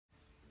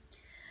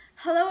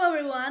Hello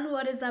everyone,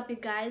 what is up you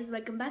guys?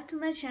 Welcome back to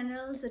my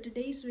channel. So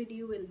today's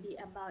video will be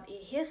about a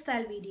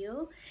hairstyle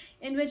video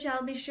in which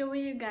I'll be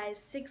showing you guys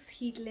 6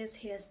 heatless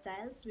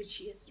hairstyles,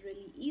 which is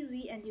really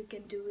easy and you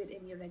can do it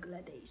in your regular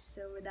days.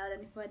 So without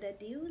any further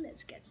ado,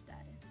 let's get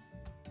started.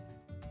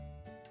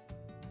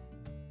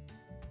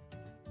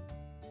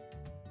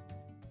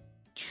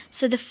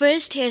 So the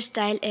first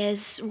hairstyle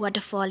is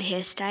waterfall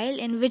hairstyle,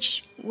 in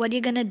which what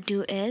you're gonna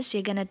do is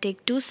you're gonna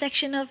take two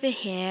sections of your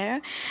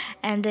hair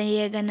and then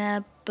you're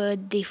gonna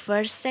put the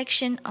first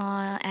section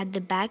at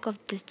the back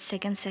of the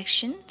second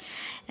section,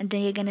 and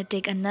then you're gonna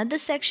take another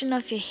section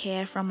of your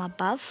hair from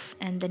above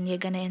and then you're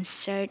gonna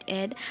insert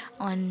it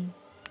on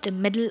the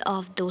middle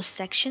of those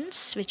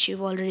sections which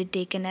you've already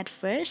taken at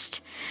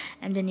first,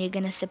 and then you're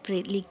gonna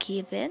separately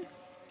keep it.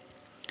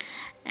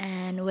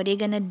 And what you're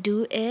gonna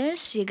do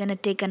is you're gonna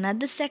take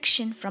another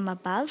section from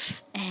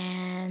above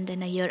and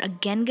then you're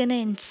again gonna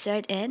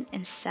insert it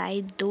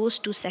inside those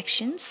two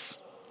sections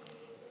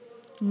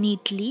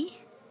neatly.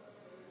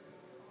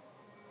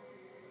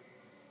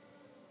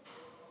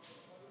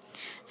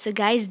 So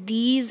guys,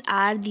 these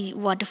are the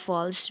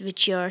waterfalls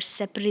which you're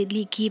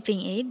separately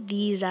keeping it.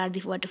 These are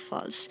the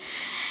waterfalls.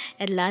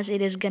 At last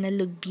it is gonna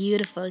look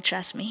beautiful,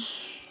 trust me.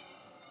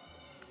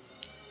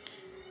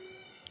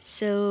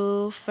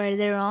 So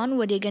further on,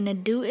 what you're gonna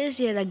do is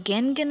you're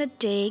again gonna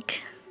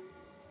take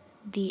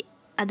the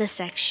other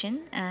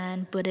section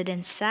and put it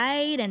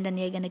inside, and then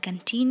you're gonna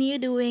continue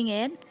doing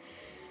it.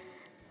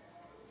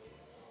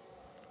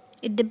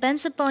 It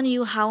depends upon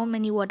you how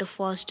many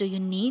waterfalls do you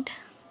need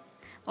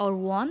or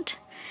want,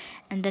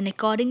 and then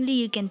accordingly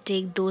you can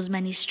take those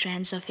many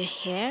strands of your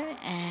hair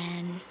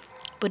and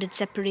put it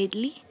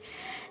separately.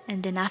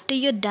 And then after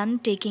you're done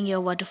taking your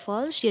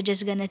waterfalls, you're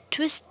just gonna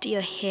twist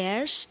your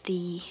hairs,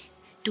 the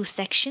two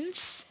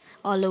sections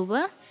all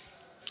over,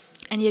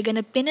 and you're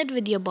gonna pin it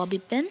with your bobby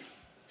pin.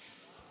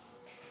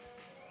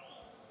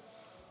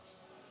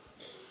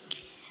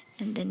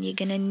 And then you're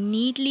gonna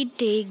neatly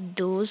take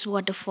those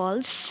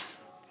waterfalls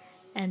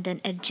and then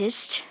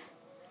adjust.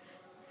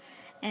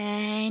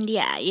 And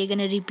yeah, you're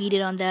gonna repeat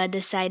it on the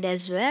other side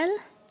as well.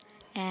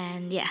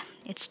 And yeah,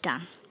 it's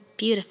done.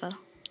 Beautiful.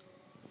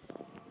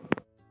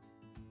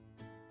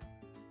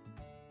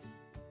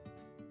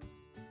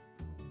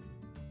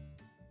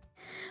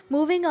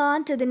 Moving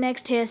on to the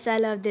next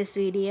hairstyle of this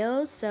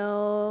video.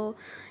 So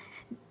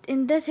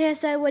in this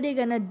hairstyle, what you're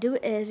gonna do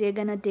is you're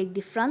gonna take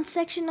the front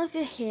section of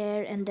your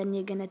hair and then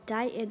you're gonna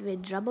tie it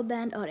with rubber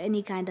band or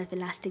any kind of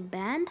elastic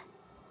band.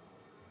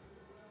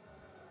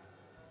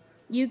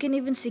 You can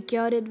even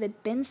secure it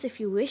with pins if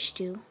you wish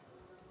to.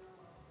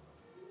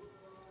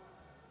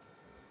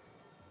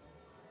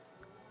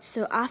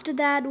 So after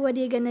that, what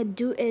you're gonna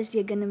do is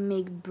you're gonna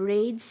make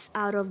braids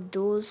out of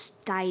those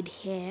tied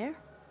hair,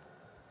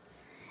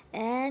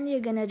 and you're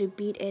gonna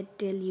repeat it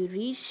till you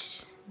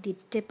reach the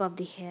tip of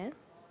the hair.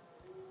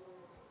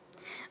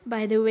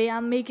 By the way,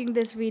 I'm making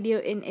this video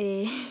in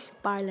a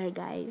parlor,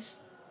 guys.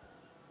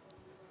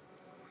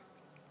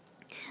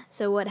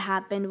 So what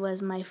happened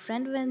was my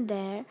friend went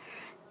there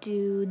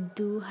to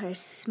do her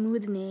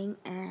smoothing,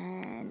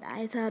 and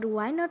I thought,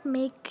 why not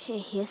make a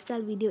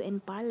hairstyle video in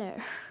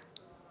parlor?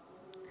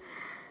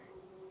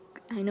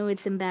 I know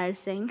it's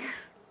embarrassing.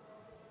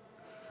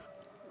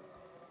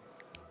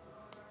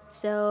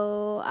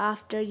 So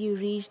after you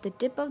reach the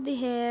tip of the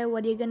hair,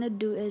 what you're gonna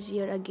do is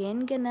you're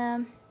again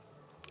gonna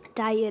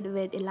tie it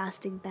with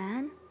elastic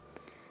band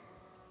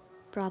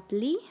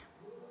properly,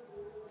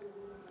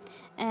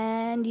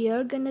 and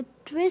you're gonna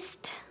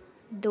twist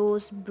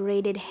those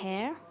braided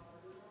hair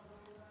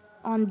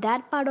on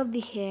that part of the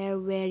hair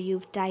where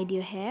you've tied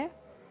your hair,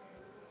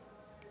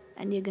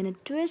 and you're gonna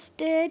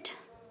twist it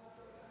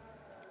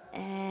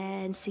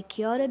and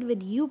secure it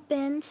with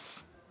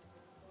U-pins.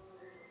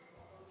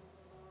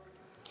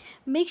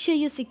 Make sure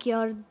you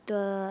secure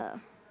the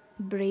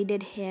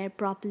braided hair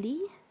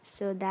properly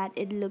so that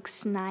it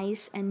looks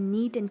nice and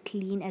neat and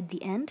clean at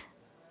the end.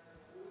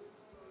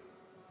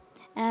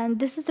 And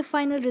this is the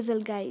final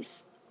result,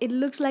 guys. It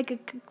looks like a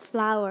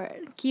flower.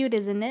 Cute,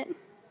 isn't it?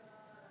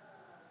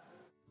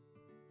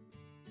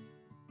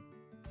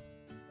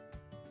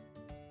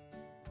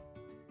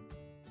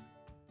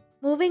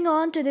 Moving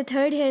on to the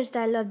third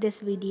hairstyle of this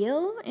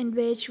video, in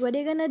which what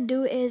you're gonna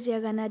do is you're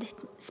gonna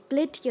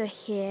split your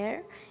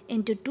hair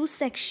into two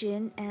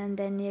sections, and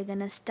then you're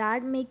gonna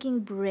start making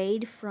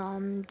braid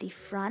from the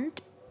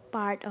front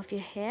part of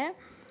your hair,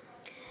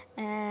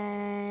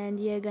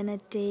 and you're gonna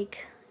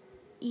take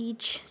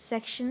each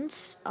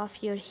sections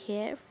of your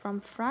hair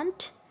from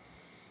front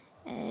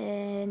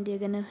and you're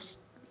gonna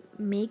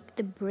make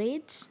the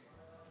braids,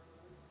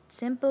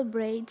 simple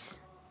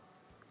braids,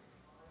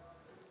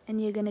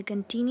 and you're gonna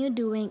continue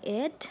doing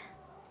it.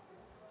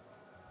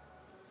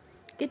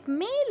 It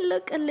may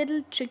look a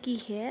little tricky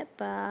here,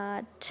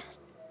 but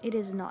it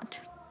is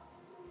not.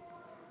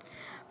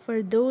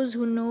 For those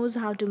who knows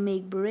how to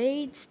make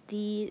braids,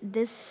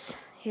 this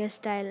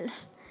hairstyle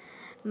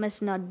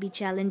must not be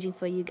challenging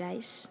for you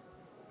guys.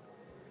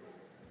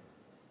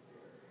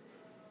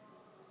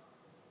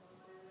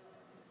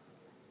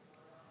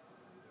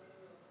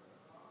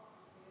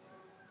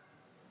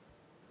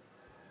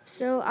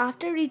 So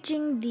after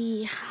reaching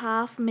the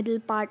half middle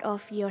part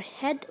of your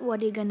head,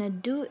 what you're gonna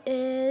do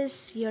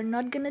is you're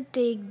not gonna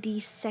take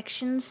these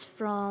sections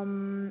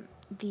from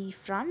the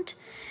front.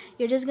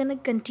 You're just gonna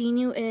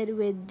continue it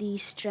with the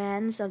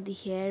strands of the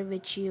hair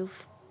which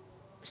you've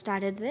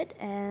started with,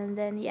 and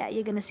then yeah,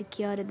 you're gonna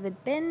secure it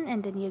with pin,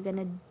 and then you're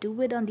gonna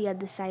do it on the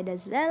other side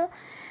as well.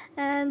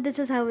 And this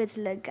is how it's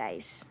look,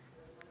 guys.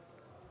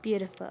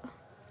 Beautiful.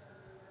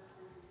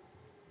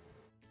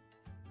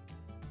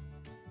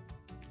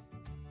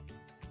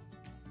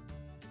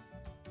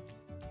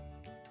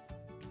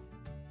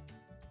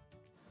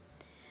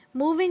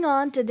 Moving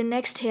on to the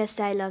next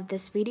hairstyle of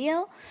this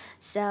video.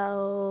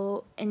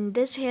 So in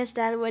this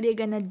hairstyle, what you're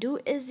gonna do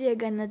is you're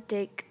gonna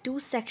take two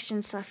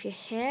sections of your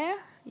hair,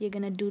 you're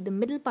gonna do the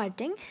middle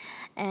parting,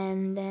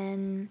 and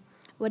then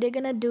what you're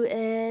gonna do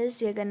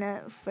is you're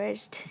gonna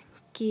first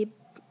keep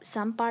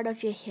some part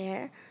of your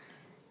hair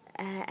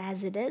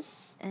as it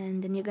is,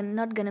 and then you're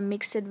not gonna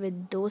mix it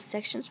with those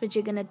sections which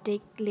you're gonna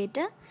take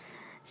later.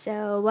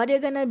 So what you're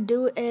gonna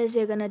do is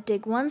you're gonna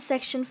take one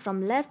section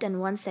from left and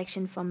one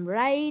section from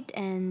right,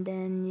 and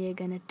then you're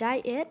gonna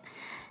tie it,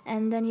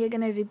 and then you're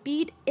gonna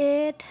repeat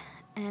it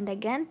and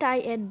again tie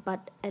it,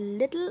 but a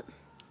little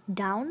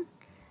down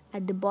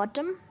at the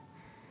bottom,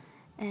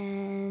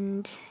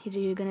 and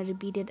you're gonna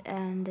repeat it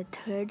on the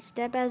third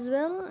step as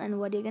well. And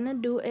what you're gonna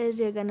do is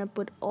you're gonna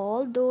put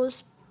all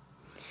those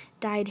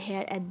tied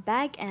hair at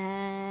back,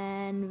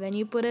 and when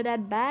you put it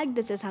at back,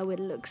 this is how it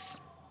looks.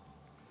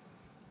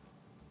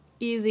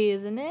 Easy,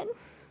 isn't it?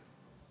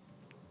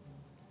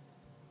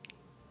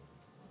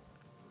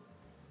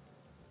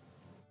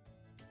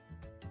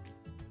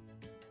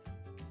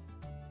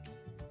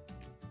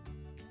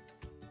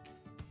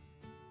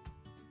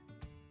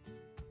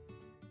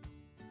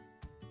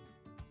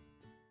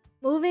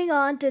 Moving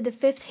on to the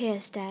fifth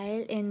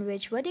hairstyle, in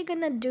which what you're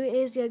gonna do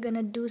is you're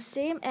gonna do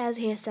same as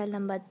hairstyle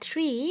number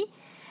 3,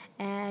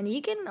 and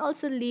you can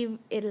also leave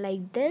it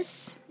like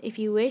this if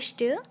you wish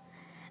to,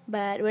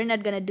 but we're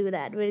not gonna do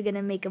that. We're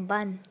gonna make a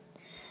bun.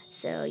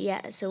 So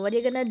yeah, so what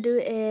you're gonna do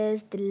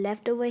is the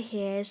leftover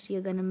hairs,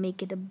 you're gonna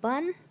make it a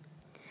bun,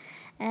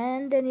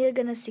 and then you're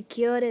gonna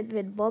secure it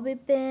with bobby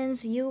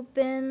pins,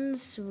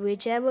 U-pins,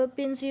 whichever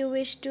pins you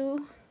wish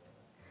to.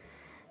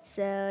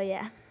 So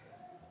yeah,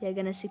 you're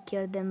gonna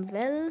secure them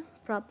well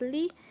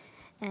properly,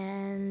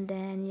 and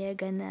then you're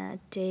gonna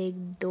take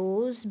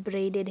those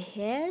braided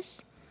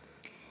hairs,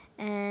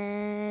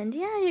 and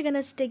yeah, you're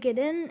gonna stick it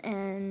in,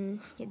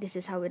 and yeah, this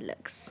is how it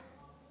looks.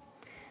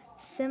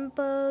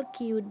 Simple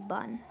cute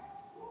bun.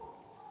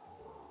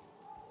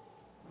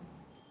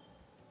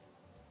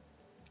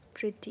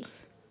 Pretty.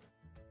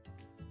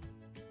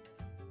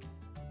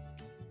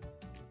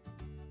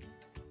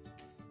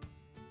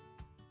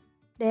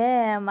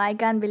 Damn, I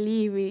can't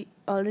believe we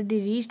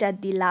already reached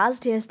at the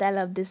last hairstyle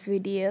of this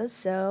video.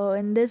 So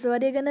in this,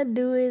 what you're gonna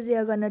do is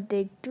you're gonna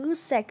take two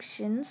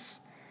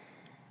sections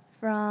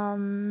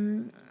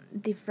from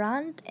the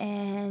front,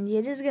 and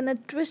you're just gonna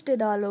twist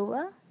it all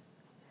over,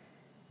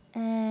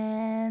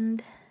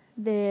 and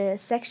the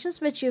sections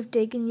which you've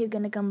taken, you're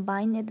gonna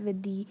combine it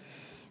with the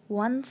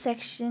one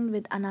section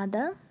with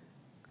another,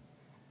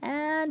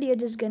 and you're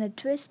just gonna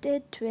twist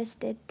it,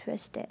 twist it,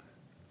 twist it.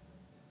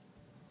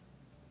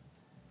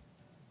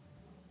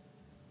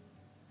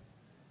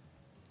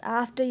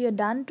 After you're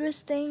done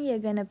twisting, you're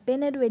gonna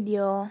pin it with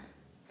your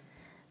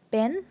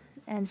pin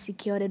and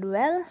secure it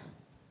well,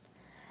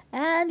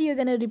 and you're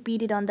gonna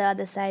repeat it on the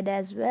other side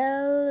as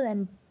well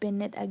and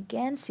pin it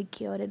again,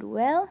 secure it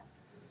well,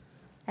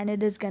 and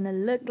it is gonna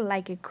look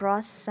like a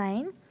cross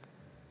sign.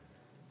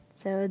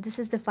 So this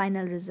is the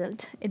final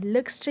result. It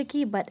looks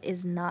tricky but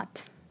is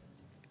not.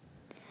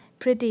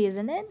 Pretty,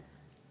 isn't it?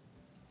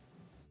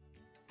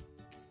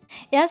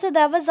 Yeah, so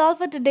that was all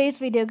for today's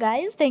video,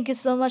 guys. Thank you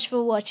so much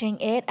for watching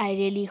it. I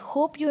really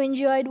hope you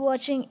enjoyed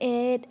watching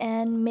it,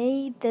 and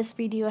may this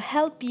video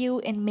help you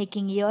in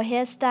making your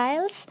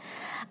hairstyles.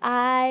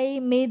 I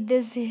made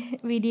this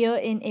video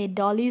in a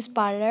Dolly's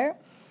parlor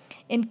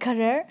in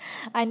Kharar.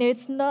 I know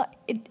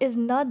it is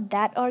not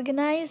that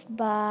organized,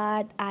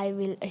 but I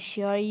will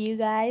assure you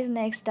guys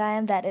next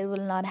time that it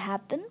will not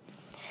happen.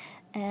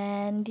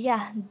 And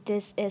yeah,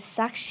 this is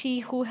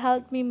Sakshi who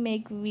helped me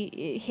make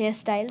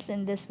hairstyles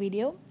in this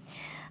video.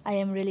 I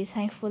am really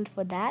thankful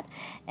for that.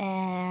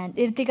 And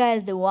Irtiqa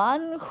is the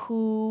one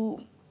who,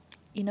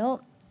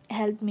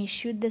 helped me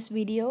shoot this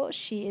video.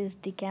 She is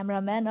the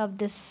cameraman of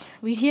this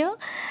video.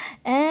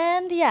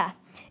 And yeah,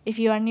 if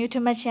you are new to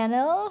my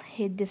channel,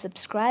 hit the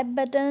subscribe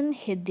button,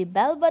 hit the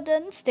bell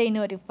button, stay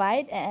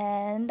notified,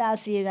 and I'll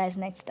see you guys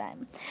next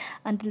time.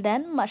 Until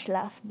then, much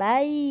love.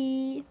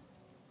 Bye.